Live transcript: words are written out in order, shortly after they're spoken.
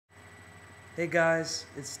Hey guys,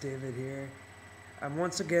 it's David here. I'm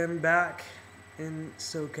once again back in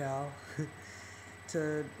SoCal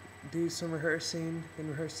to do some rehearsing. Been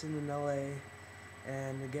rehearsing in LA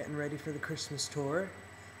and getting ready for the Christmas tour.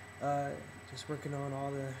 Uh, just working on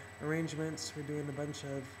all the arrangements. We're doing a bunch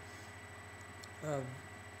of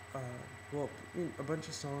uh, a bunch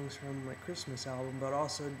of songs from my Christmas album, but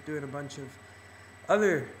also doing a bunch of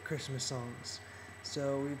other Christmas songs.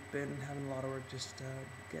 So we've been having a lot of work just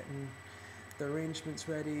getting the arrangements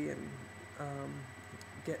ready and um,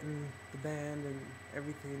 getting the band and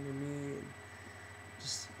everything and me and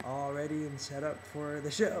just all ready and set up for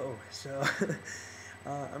the show. So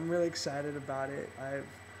I'm really excited about it.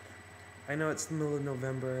 I know it's the middle of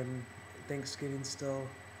November and Thanksgiving still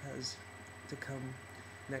has to come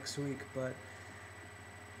next week, but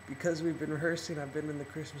because we've been rehearsing, I've been in the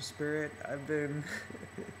Christmas spirit. I've been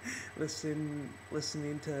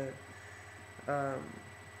listening to um,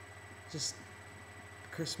 just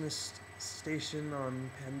Christmas station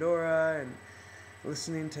on Pandora and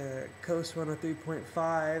listening to Coast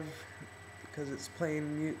 103.5 because it's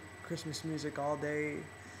playing Christmas music all day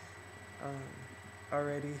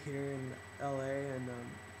already here in LA, and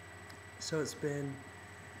so it's been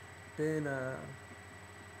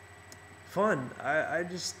fun. I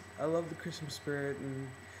love the Christmas spirit and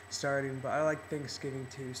starting, but I like Thanksgiving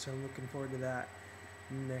too, so I'm looking forward to that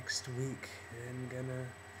next week and gonna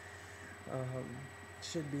um,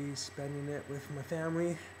 should be spending it with my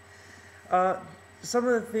family. Uh, some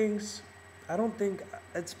of the things I don't think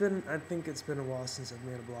it's been. I think it's been a while since I've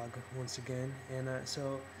made a blog once again, and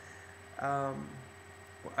um,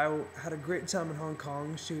 I had a great time in Hong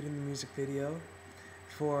Kong shooting the music video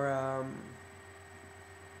for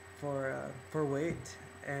Wait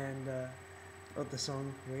and the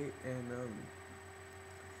song Wait, and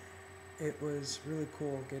it was really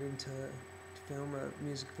cool getting to film a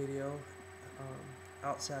music video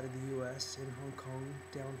outside of the U.S. in Hong Kong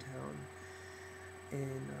downtown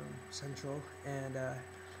in Central, and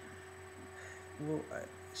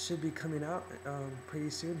should be coming out pretty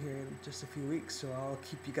soon here in just a few weeks. So I'll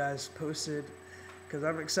keep you guys posted because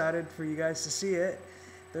I'm excited for you guys to see it.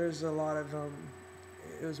 There's a lot of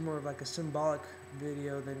it was more of like a symbolic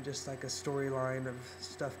video than just like a storyline of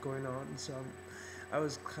stuff going on. So I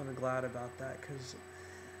was kind of glad about that because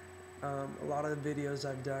a lot of the videos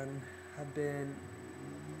I've done have been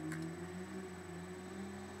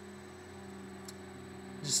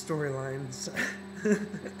just storylines.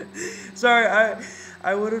 Sorry,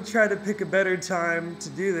 I would have tried to pick a better time to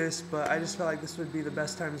do this, but I just felt like this would be the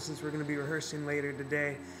best time since we're going to be rehearsing later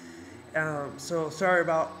today. So sorry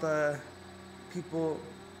about the people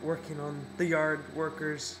working on the yard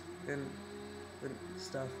workers and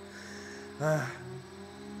stuff. Uh,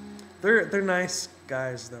 they're nice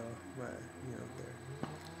guys though, but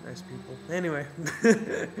they're nice people. Anyway,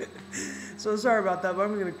 so sorry about that, but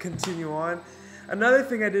I'm gonna continue on. Another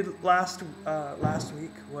thing I did last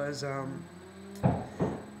week was I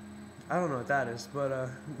don't know what that is, but I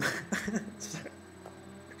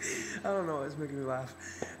don't know. It's making me laugh.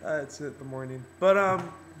 It's the morning, but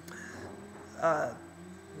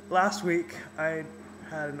last week I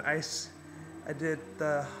did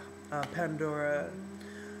the Pandora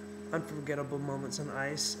Unforgettable Moments on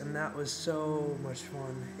ice, and that was so much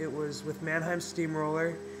fun. It was with Mannheim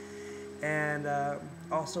Steamroller, and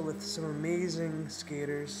also with some amazing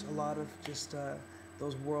skaters. A lot of just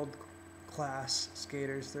those world-class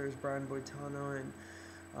skaters. There's Brian Boitano and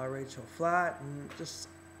Rachel Flatt, and just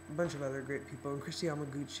a bunch of other great people. And Christy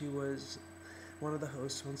Yamaguchi was one of the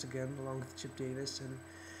hosts once again, along with Chip Davis, and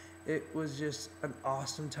it was just an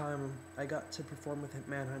awesome time. I got to perform with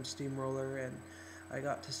Mannheim Steamroller, and I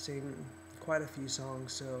got to sing quite a few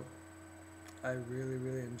songs, so I really,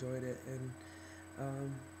 really enjoyed it. And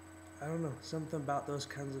I don't know, something about those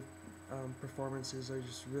kinds of performances are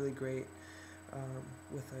just really great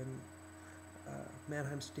with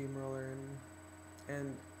Mannheim Steamroller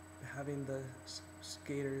and having the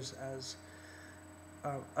skaters as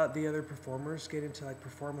the other performers getting to like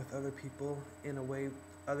perform with other people in a way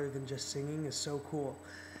other than just singing is so cool.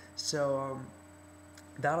 So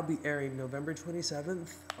that'll be airing November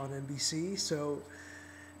 27th on NBC. So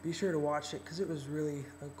be sure to watch it because it was really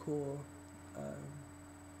a cool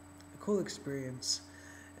experience.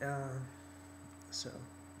 So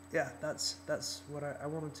yeah, that's what I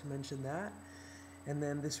wanted to mention that. And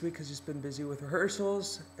then this week has just been busy with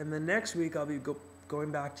rehearsals, and then next week I'll be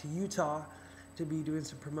going back to Utah to be doing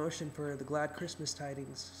some promotion for the Glad Christmas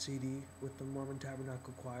Tidings CD with the Mormon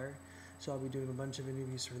Tabernacle Choir. So I'll be doing a bunch of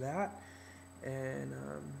interviews for that, and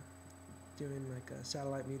doing like a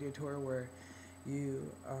satellite media tour where you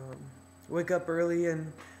wake up early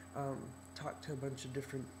and talk to a bunch of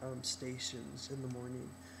different stations in the morning,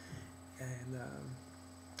 and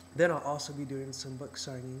then I'll also be doing some book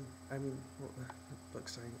signing. I mean, well, book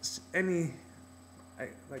signing,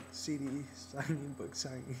 like CD signing, book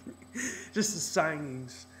signing, just the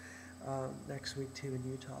signings next week too in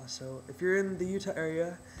Utah. So if you're in the Utah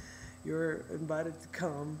area, you're invited to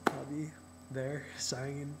come. I'll be there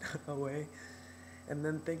signing away. And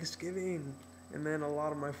then Thanksgiving. And then a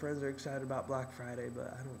lot of my friends are excited about Black Friday, but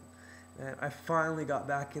I don't. Man, I finally got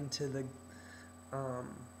back into the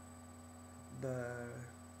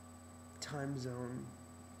time zone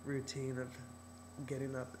routine of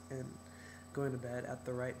getting up and going to bed at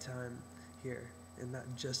the right time here. And that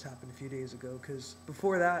just happened a few days ago, because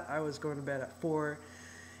before that I was going to bed at 4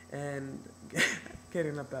 and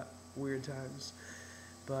getting up at weird times.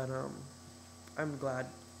 But I'm glad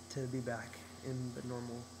to be back in the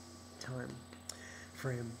normal time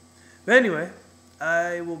frame. But anyway,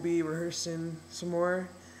 I will be rehearsing some more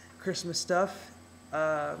Christmas stuff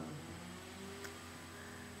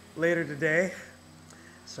later today.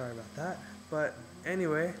 Sorry about that. But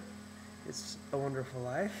anyway, it's a wonderful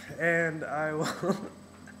life, and I will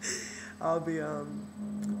I'll be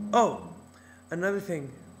oh, another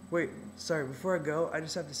thing. Wait, sorry, before I go, I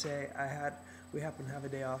just have to say we happened to have a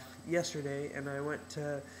day off yesterday, and I went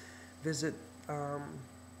to visit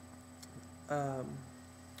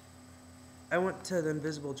I went to the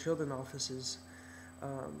Invisible Children offices,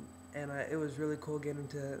 and it was really cool getting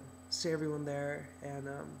to see everyone there, and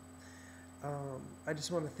I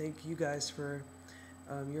just want to thank you guys for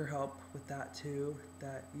your help with that too,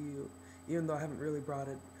 that even though I haven't really brought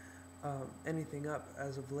anything up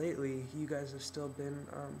as of lately, you guys have still been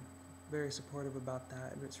very supportive about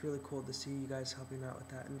that, and it's really cool to see you guys helping out with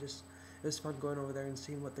that, and just it was fun going over there and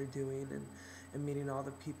seeing what they're doing, and meeting all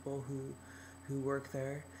the people who work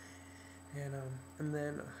there, and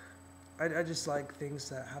then I just like things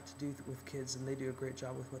that have to do with kids, and they do a great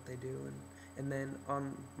job with what they do, and then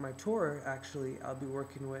on my tour, actually, I'll be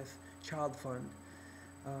working with Child Fund,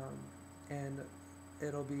 and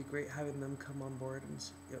it'll be great having them come on board,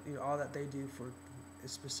 and all that they do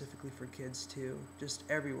is specifically for kids too, just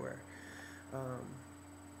everywhere.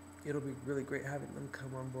 It'll be really great having them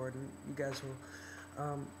come on board, and you guys will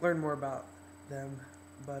learn more about them.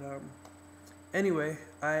 But anyway,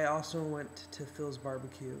 I also went to Phil's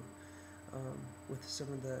barbecue with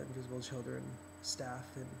some of the Invisible Children staff,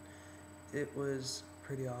 and it was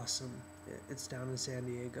pretty awesome. It's down in San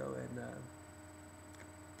Diego,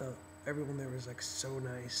 and everyone there was like so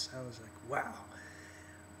nice. I was like, wow,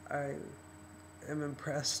 I am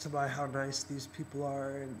impressed by how nice these people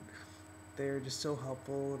are, and they're just so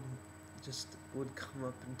helpful, and just would come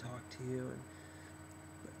up and talk to you. And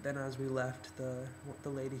then as we left, the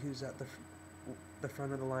lady who's at the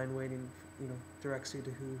front of the line waiting, directs you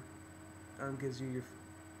to who gives you your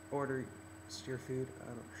order, your food. I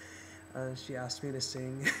don't know. She asked me to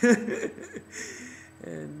sing,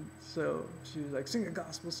 and so she was like, "Sing a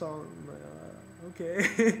gospel song." I'm like,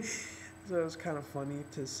 okay. So it was kind of funny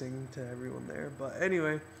to sing to everyone there. But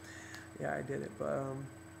anyway, yeah, I did it. But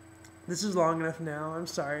this is long enough now. I'm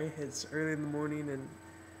sorry. It's early in the morning and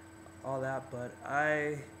all that, but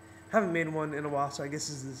I haven't made one in a while, so I guess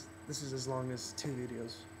this is as long as 2 video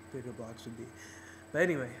blogs would be. But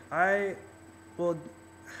anyway, I will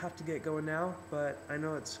have to get going now, but I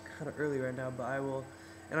know it's kind of early right now, but I will,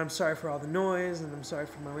 and I'm sorry for all the noise, and I'm sorry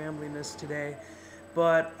for my rambliness today,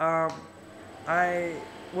 but I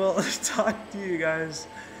will talk to you guys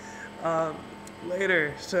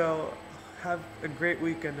later. So have a great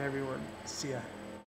weekend, everyone. See ya.